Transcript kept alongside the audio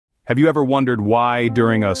Have you ever wondered why,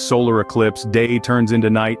 during a solar eclipse, day turns into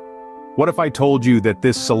night? What if I told you that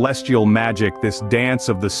this celestial magic, this dance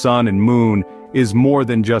of the sun and moon, is more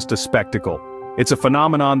than just a spectacle? It's a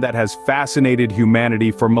phenomenon that has fascinated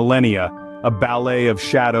humanity for millennia, a ballet of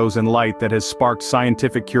shadows and light that has sparked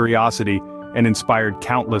scientific curiosity and inspired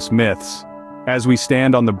countless myths. As we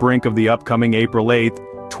stand on the brink of the upcoming April 8th,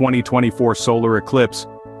 2024 solar eclipse,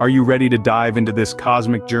 are you ready to dive into this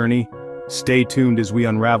cosmic journey? Stay tuned as we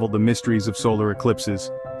unravel the mysteries of solar eclipses.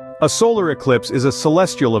 A solar eclipse is a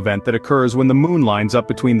celestial event that occurs when the moon lines up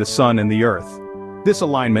between the sun and the earth. This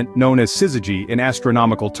alignment, known as syzygy in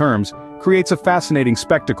astronomical terms, creates a fascinating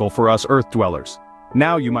spectacle for us earth dwellers.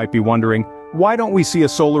 Now you might be wondering, why don't we see a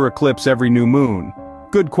solar eclipse every new moon?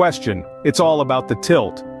 Good question. It's all about the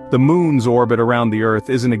tilt. The moon's orbit around the earth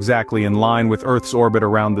isn't exactly in line with Earth's orbit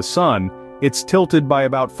around the sun. It's tilted by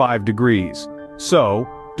about 5 degrees. So,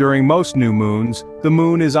 during most new moons, the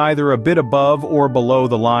moon is either a bit above or below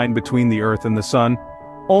the line between the Earth and the sun.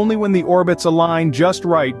 Only when the orbits align just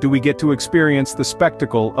right do we get to experience the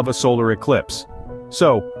spectacle of a solar eclipse.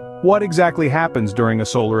 So, what exactly happens during a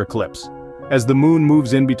solar eclipse? As the moon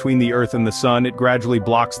moves in between the Earth and the sun, it gradually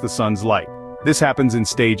blocks the sun's light. This happens in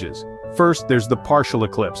stages. First, there's the partial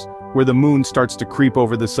eclipse, where the moon starts to creep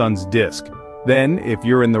over the sun's disk. Then, if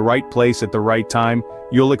you're in the right place at the right time,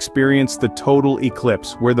 you'll experience the total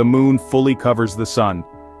eclipse, where the moon fully covers the sun.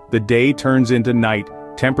 The day turns into night,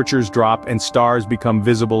 temperatures drop, and stars become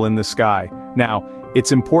visible in the sky. Now,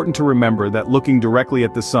 it's important to remember that looking directly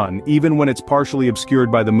at the sun, even when it's partially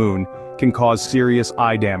obscured by the moon, can cause serious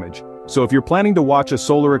eye damage. So if you're planning to watch a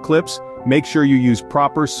solar eclipse, make sure you use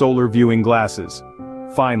proper solar viewing glasses.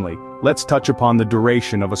 Finally, let's touch upon the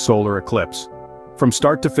duration of a solar eclipse. From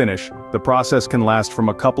start to finish, the process can last from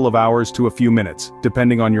a couple of hours to a few minutes,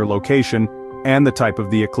 depending on your location and the type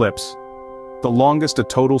of the eclipse. The longest a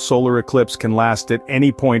total solar eclipse can last at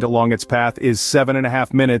any point along its path is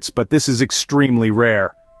 7.5 minutes, but this is extremely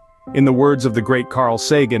rare. In the words of the great Carl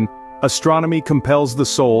Sagan, astronomy compels the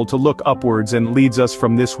soul to look upwards and leads us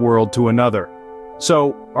from this world to another.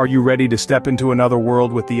 So, are you ready to step into another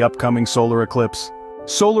world with the upcoming solar eclipse?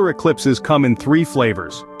 Solar eclipses come in 3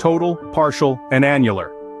 flavors: total, partial, and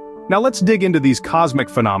annular. Now let's dig into these cosmic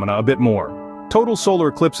phenomena a bit more. Total solar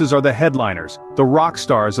eclipses are the headliners, the rock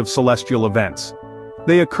stars of celestial events.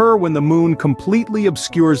 They occur when the moon completely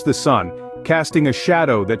obscures the sun, casting a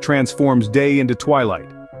shadow that transforms day into twilight.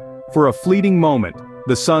 For a fleeting moment,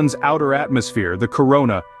 the sun's outer atmosphere, the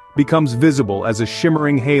corona, becomes visible as a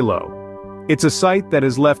shimmering halo. It's a sight that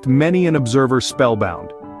has left many an observer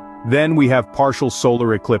spellbound. Then we have partial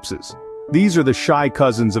solar eclipses. These are the shy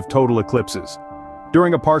cousins of total eclipses.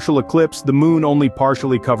 During a partial eclipse, the moon only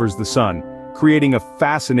partially covers the sun, creating a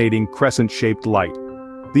fascinating crescent-shaped light.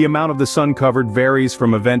 The amount of the sun covered varies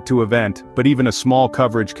from event to event, but even a small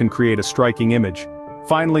coverage can create a striking image.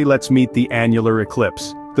 Finally, let's meet the annular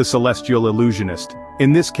eclipse, the celestial illusionist.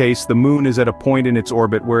 In this case, the moon is at a point in its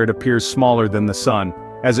orbit where it appears smaller than the sun.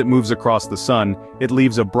 As it moves across the sun, it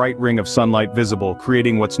leaves a bright ring of sunlight visible,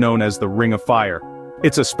 creating what's known as the Ring of Fire.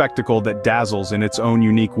 It's a spectacle that dazzles in its own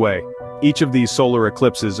unique way. Each of these solar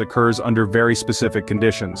eclipses occurs under very specific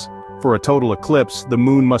conditions. For a total eclipse, the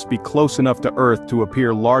moon must be close enough to Earth to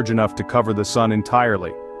appear large enough to cover the sun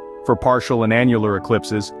entirely. For partial and annular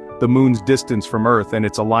eclipses, the moon's distance from Earth and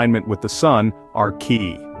its alignment with the sun are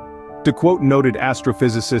key. To quote noted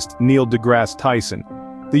astrophysicist Neil deGrasse Tyson,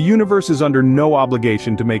 "The universe is under no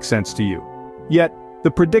obligation to make sense to you." Yet, the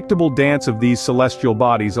predictable dance of these celestial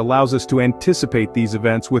bodies allows us to anticipate these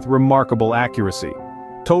events with remarkable accuracy.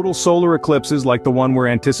 Total solar eclipses like the one we're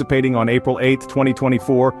anticipating on April 8,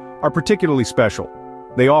 2024, are particularly special.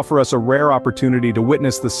 They offer us a rare opportunity to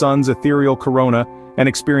witness the sun's ethereal corona and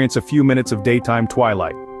experience a few minutes of daytime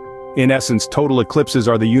twilight. In essence, total eclipses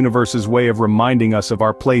are the universe's way of reminding us of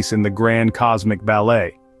our place in the grand cosmic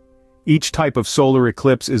ballet. Each type of solar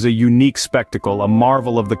eclipse is a unique spectacle, a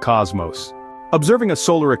marvel of the cosmos. Observing a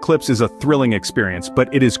solar eclipse is a thrilling experience, but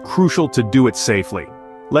it is crucial to do it safely.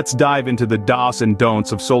 Let's dive into the do's and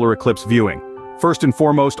don'ts of solar eclipse viewing. First and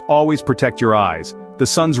foremost, always protect your eyes. The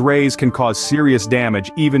sun's rays can cause serious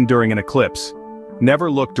damage even during an eclipse. Never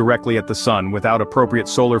look directly at the sun without appropriate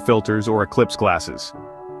solar filters or eclipse glasses.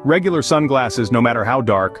 Regular sunglasses, no matter how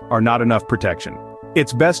dark, are not enough protection.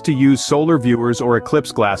 It's best to use solar viewers or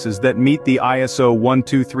eclipse glasses that meet the ISO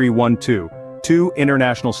 12312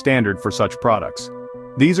 international standard for such products.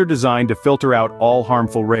 These are designed to filter out all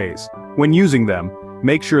harmful rays. When using them,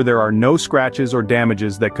 make sure there are no scratches or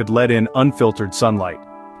damages that could let in unfiltered sunlight.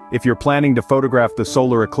 If you're planning to photograph the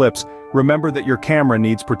solar eclipse, remember that your camera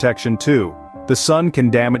needs protection too. The sun can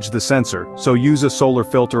damage the sensor, so use a solar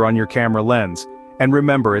filter on your camera lens. And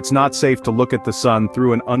remember, it's not safe to look at the sun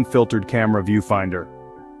through an unfiltered camera viewfinder.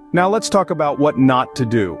 Now let's talk about what not to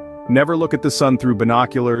do. Never look at the sun through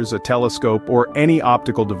binoculars, a telescope, or any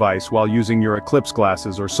optical device while using your Eclipse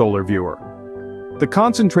glasses or solar viewer. The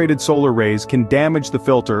concentrated solar rays can damage the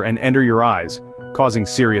filter and enter your eyes, causing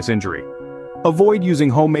serious injury. Avoid using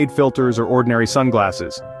homemade filters or ordinary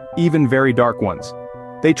sunglasses, even very dark ones.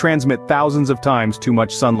 They transmit thousands of times too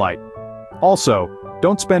much sunlight. Also,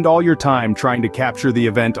 don't spend all your time trying to capture the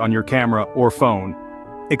event on your camera or phone.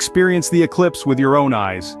 Experience the eclipse with your own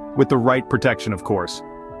eyes, with the right protection of course.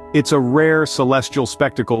 It's a rare celestial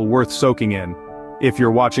spectacle worth soaking in. If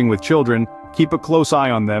you're watching with children, keep a close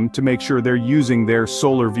eye on them to make sure they're using their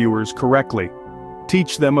solar viewers correctly.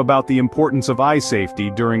 Teach them about the importance of eye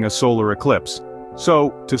safety during a solar eclipse.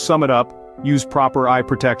 So, to sum it up, use proper eye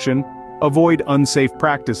protection, avoid unsafe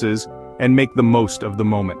practices, and make the most of the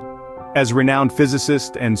moment. As renowned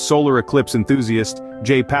physicist and solar eclipse enthusiast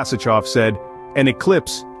Jay Pasachoff said, "An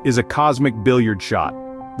eclipse is a cosmic billiard shot.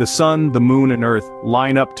 The sun, the moon, and Earth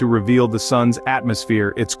line up to reveal the sun's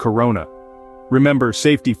atmosphere, its corona." Remember,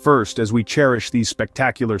 safety first as we cherish these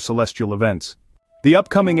spectacular celestial events. The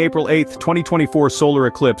upcoming April 8, 2024 solar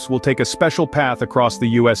eclipse will take a special path across the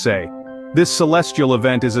USA. This celestial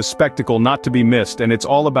event is a spectacle not to be missed, and it's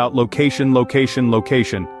all about location, location,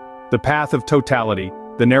 location. The path of totality,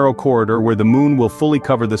 the narrow corridor where the moon will fully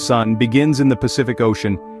cover the sun, begins in the Pacific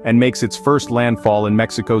Ocean and makes its first landfall in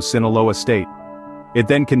Mexico's Sinaloa state. It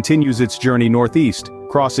then continues its journey northeast,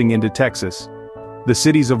 crossing into Texas. The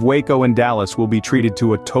cities of Waco and Dallas will be treated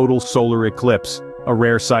to a total solar eclipse, a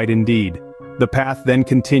rare sight indeed. The path then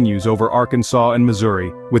continues over Arkansas and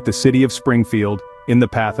Missouri, with the city of Springfield in the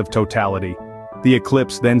path of totality. The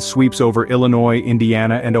eclipse then sweeps over Illinois,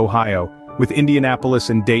 Indiana, and Ohio, with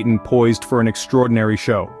Indianapolis and Dayton poised for an extraordinary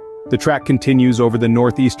show. The track continues over the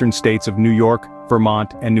northeastern states of New York,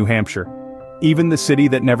 Vermont, and New Hampshire. Even the city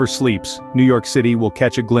that never sleeps, New York City, will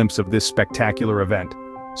catch a glimpse of this spectacular event.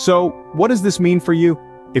 So, what does this mean for you?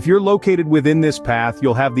 If you're located within this path,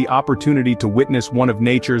 you'll have the opportunity to witness one of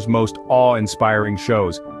nature's most awe-inspiring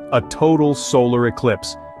shows, a total solar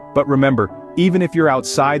eclipse. But remember, even if you're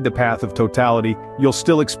outside the path of totality, you'll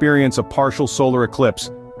still experience a partial solar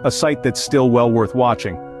eclipse, a sight that's still well worth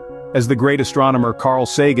watching. As the great astronomer Carl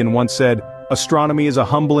Sagan once said, "Astronomy is a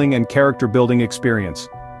humbling and character-building experience."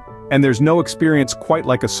 And there's no experience quite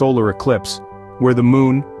like a solar eclipse, where the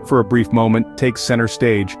moon, for a brief moment, takes center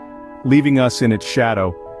stage, leaving us in its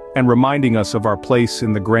shadow, and reminding us of our place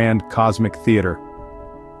in the grand cosmic theater.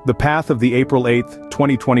 The path of the April 8,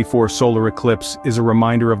 2024 solar eclipse is a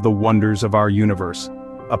reminder of the wonders of our universe,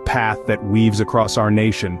 a path that weaves across our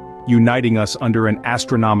nation, uniting us under an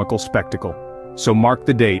astronomical spectacle. So mark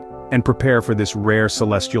the date, and prepare for this rare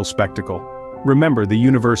celestial spectacle. Remember, the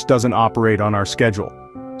universe doesn't operate on our schedule,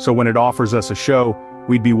 so when it offers us a show,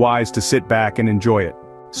 we'd be wise to sit back and enjoy it.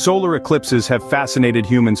 Solar eclipses have fascinated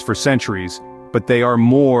humans for centuries, but they are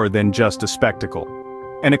more than just a spectacle.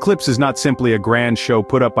 An eclipse is not simply a grand show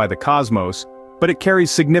put up by the cosmos, but it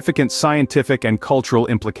carries significant scientific and cultural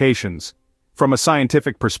implications. From a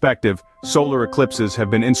scientific perspective, solar eclipses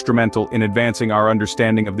have been instrumental in advancing our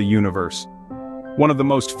understanding of the universe. One of the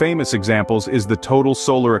most famous examples is the total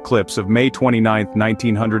solar eclipse of May 29,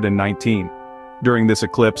 1919. During this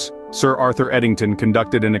eclipse, Sir Arthur Eddington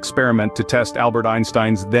conducted an experiment to test Albert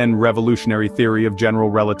Einstein's then revolutionary theory of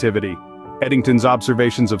general relativity. Eddington's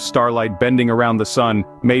observations of starlight bending around the sun,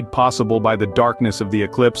 made possible by the darkness of the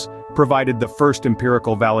eclipse, provided the first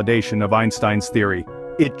empirical validation of Einstein's theory.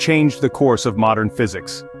 It changed the course of modern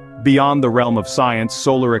physics. Beyond the realm of science,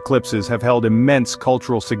 solar eclipses have held immense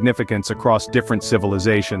cultural significance across different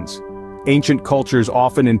civilizations. Ancient cultures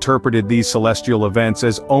often interpreted these celestial events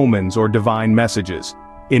as omens or divine messages.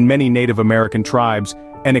 In many Native American tribes,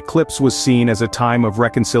 an eclipse was seen as a time of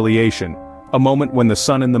reconciliation, a moment when the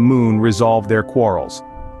sun and the moon resolved their quarrels.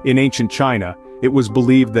 In ancient China, it was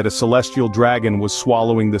believed that a celestial dragon was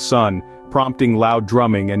swallowing the sun, prompting loud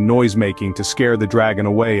drumming and noise-making to scare the dragon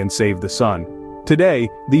away and save the sun. Today,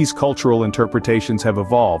 these cultural interpretations have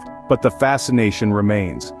evolved, but the fascination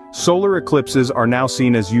remains. Solar eclipses are now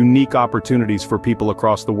seen as unique opportunities for people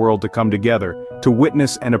across the world to come together, to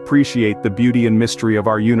witness and appreciate the beauty and mystery of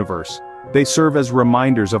our universe. They serve as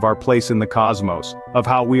reminders of our place in the cosmos, of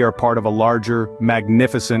how we are part of a larger,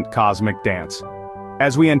 magnificent cosmic dance.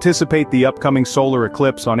 As we anticipate the upcoming solar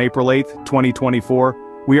eclipse on April 8, 2024,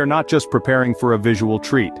 we are not just preparing for a visual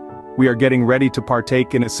treat. We are getting ready to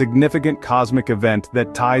partake in a significant cosmic event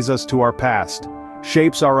that ties us to our past,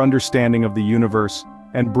 shapes our understanding of the universe,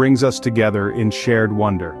 and brings us together in shared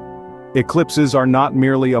wonder. Eclipses are not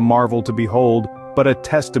merely a marvel to behold, but a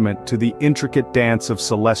testament to the intricate dance of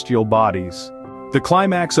celestial bodies. The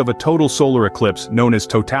climax of a total solar eclipse, known as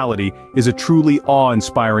totality, is a truly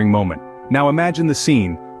awe-inspiring moment. Now imagine the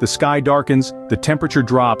scene: the sky darkens, the temperature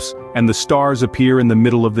drops, and the stars appear in the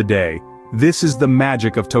middle of the day. This is the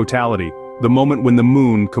magic of totality, the moment when the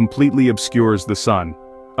moon completely obscures the sun.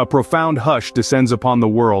 A profound hush descends upon the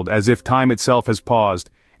world as if time itself has paused,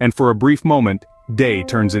 and for a brief moment, day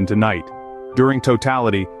turns into night. During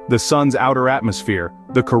totality, the sun's outer atmosphere,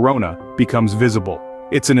 the corona, becomes visible.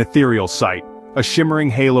 It's an ethereal sight, a shimmering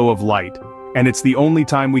halo of light, and it's the only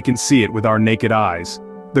time we can see it with our naked eyes.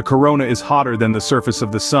 The corona is hotter than the surface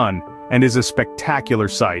of the sun, and is a spectacular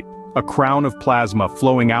sight, a crown of plasma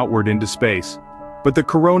flowing outward into space. But the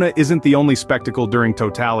corona isn't the only spectacle during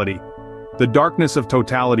totality. The darkness of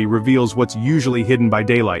totality reveals what's usually hidden by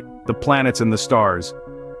daylight, the planets and the stars.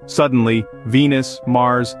 Suddenly, Venus,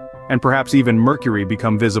 Mars, and perhaps even Mercury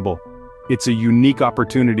become visible. It's a unique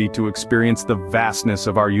opportunity to experience the vastness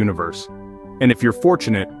of our universe. And if you're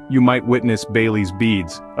fortunate, you might witness Baily's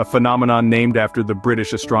beads, a phenomenon named after the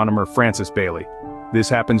British astronomer Francis Baily. This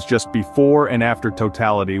happens just before and after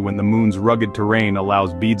totality, when the moon's rugged terrain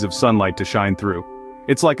allows beads of sunlight to shine through.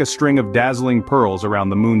 It's like a string of dazzling pearls around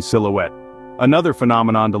the moon's silhouette. Another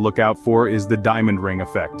phenomenon to look out for is the diamond ring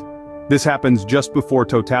effect. This happens just before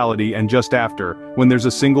totality and just after, when there's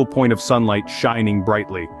a single point of sunlight shining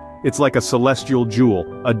brightly. It's like a celestial jewel,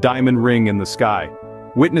 a diamond ring in the sky.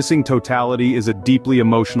 Witnessing totality is a deeply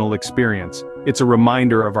emotional experience. It's a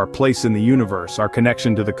reminder of our place in the universe, our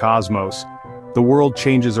connection to the cosmos. The world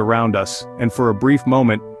changes around us, and for a brief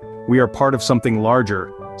moment, we are part of something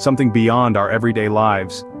larger, something beyond our everyday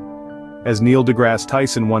lives. As Neil deGrasse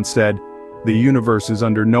Tyson once said, "The universe is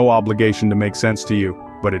under no obligation to make sense to you,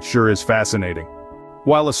 but it sure is fascinating."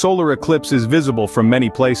 While a solar eclipse is visible from many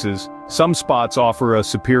places, some spots offer a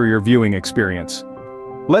superior viewing experience.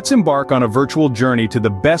 Let's embark on a virtual journey to the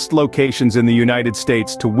best locations in the United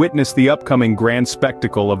States to witness the upcoming grand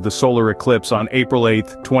spectacle of the solar eclipse on April 8,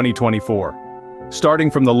 2024.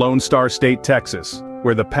 Starting from the Lone Star State, Texas,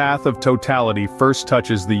 where the path of totality first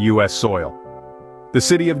touches the U.S. soil. The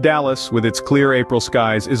city of Dallas, with its clear April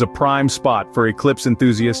skies, is a prime spot for eclipse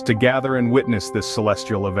enthusiasts to gather and witness this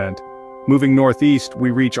celestial event. Moving northeast,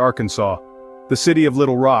 we reach Arkansas. The city of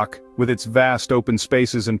Little Rock, with its vast open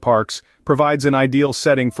spaces and parks, provides an ideal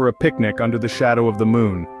setting for a picnic under the shadow of the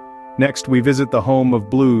moon. Next, we visit the home of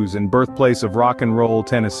blues and birthplace of rock and roll,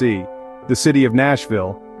 Tennessee. The city of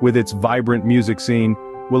Nashville, with its vibrant music scene,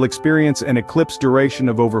 will experience an eclipse duration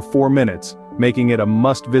of over 4 minutes, making it a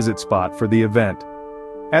must-visit spot for the event.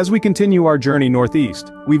 As we continue our journey northeast,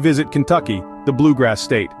 we visit Kentucky, the bluegrass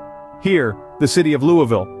state. Here, the city of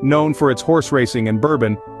Louisville, known for its horse racing and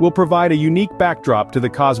bourbon, will provide a unique backdrop to the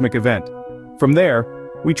cosmic event. From there,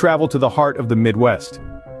 we travel to the heart of the Midwest.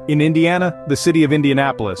 In Indiana, the city of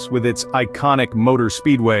Indianapolis, with its iconic motor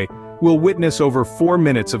speedway, will witness over 4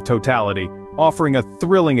 minutes of totality, offering a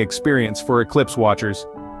thrilling experience for eclipse watchers.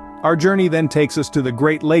 Our journey then takes us to the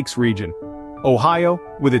Great Lakes region. Ohio,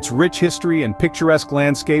 with its rich history and picturesque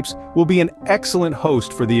landscapes, will be an excellent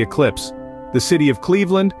host for the eclipse. The city of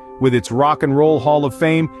Cleveland, with its Rock and Roll Hall of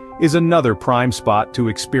Fame, is another prime spot to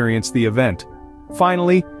experience the event.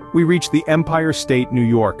 Finally, we reach the Empire State, New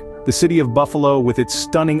York. The city of Buffalo, with its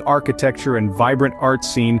stunning architecture and vibrant art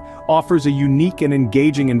scene, offers a unique and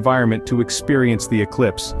engaging environment to experience the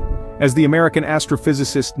eclipse. As the American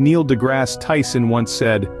astrophysicist Neil deGrasse Tyson once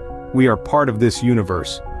said, "We are part of this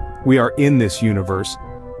universe. We are in this universe."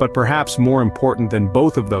 But perhaps more important than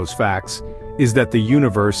both of those facts is that the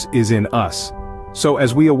universe is in us. So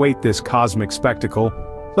as we await this cosmic spectacle,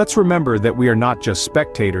 let's remember that we are not just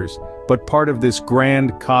spectators, but part of this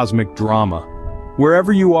grand cosmic drama.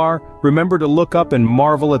 Wherever you are, remember to look up and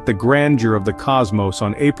marvel at the grandeur of the cosmos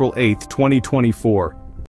on April 8, 2024.